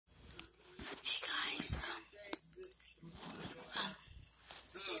guys,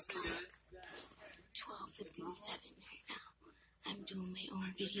 it's like 12:57 right now. I'm doing my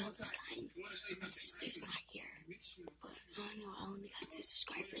own video this time. My sister's not here, but I don't know. I only got 2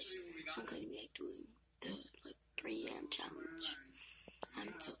 subscribers. I'm gonna be like doing the 3 a.m. challenge.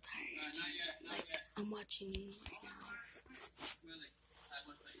 I'm so tired. Like, I'm watching right now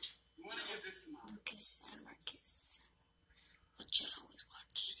Lucas and Marcus, which I always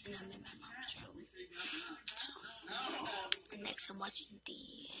watch, and I'm in my mom's room. So, next I'm watching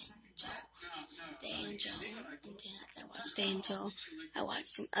D and Joe, and then after I watch D and Joe, I watch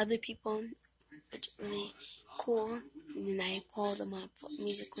some other people, which are really cool, and then I follow them up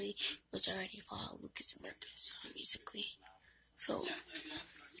Musically, which I already follow Lucas and Marcus on Musically. So,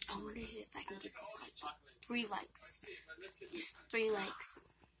 I wonder if I can get this 3 likes. Just 3 likes.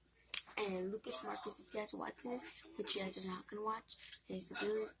 And Lucas Marcus, if you guys are watching this, which you guys are not gonna watch, is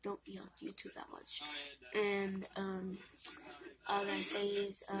really don't be on YouTube that much. And all I gotta say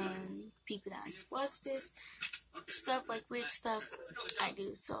is people that watch this stuff, like weird stuff, I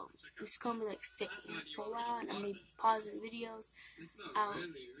do. So this is gonna be like sick for a while, and I'm gonna be pausing videos out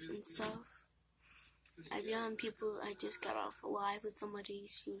and stuff. I've been on people. I just got off a live with somebody.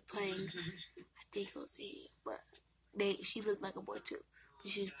 She was playing, I think it was she looked like a boy too.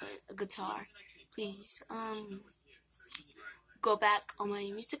 She was playing a guitar. Please, go back on my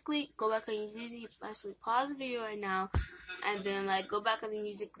Musically. Go back on your Musically. Actually, pause the video right now, and then go back on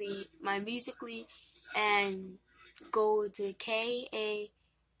the my Musically, and go to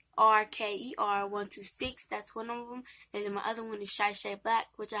KARKER126. That's one of them, and then my other one is Shy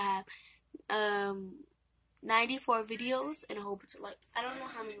Black, which I have 94 videos and a whole bunch of likes. I don't know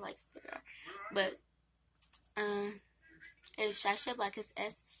how many likes there are, but it's Shy Black. Is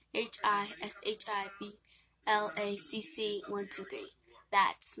SHISHIBLACC123.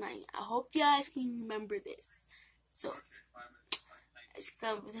 That's mine. I hope you guys can remember this. So let's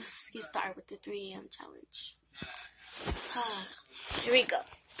get started with the 3 a.m. challenge. Here we go.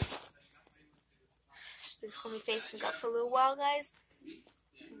 This gonna be facing up for a little while, guys.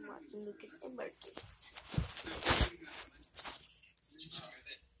 I'm watching Lucas and Marcus.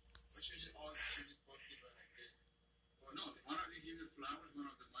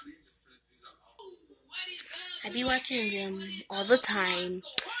 I be watching them all the time,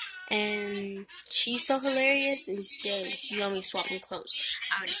 and she's so hilarious, and she got me swapping clothes.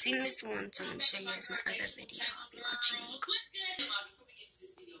 I already seen this one, so I'm gonna show you guys my other video I'll be watching.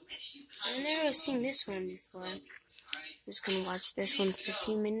 I've never seen this one before. I'm just gonna watch this one for a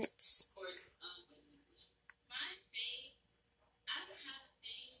few minutes.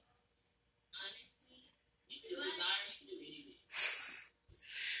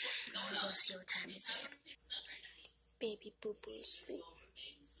 I'm gonna go see what time is it. Baby boo boo sleep.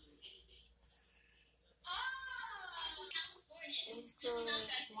 It's still 1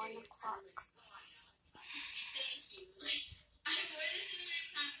 o'clock.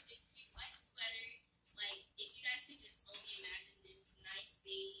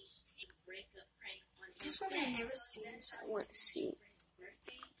 This one I've never seen, so I want to see.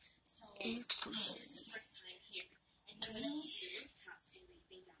 It's close.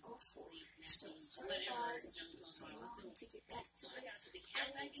 3:04. So sorry guys, it took me so long to get back to this. I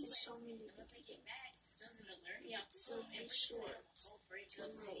like to show me the video. It's so short. So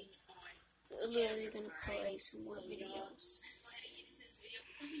I'm literally gonna play some more videos.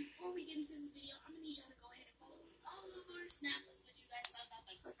 Before we get into this video, I'm gonna need y'all to go ahead and follow all of our snaps, what you guys thought about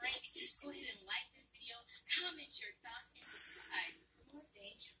the prank. Go ahead and like this video, comment your thoughts, and subscribe for more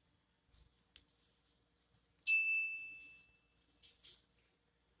danger.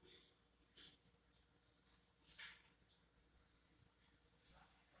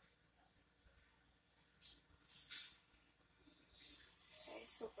 Sorry,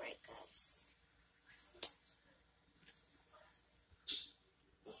 it's so bright, guys.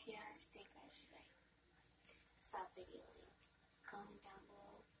 If you guys think I should stop videoing, comment down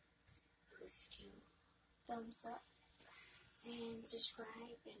below. Give this video thumbs up and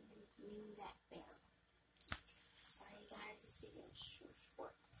subscribe and ring that bell. Sorry guys, this video is so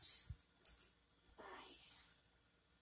short.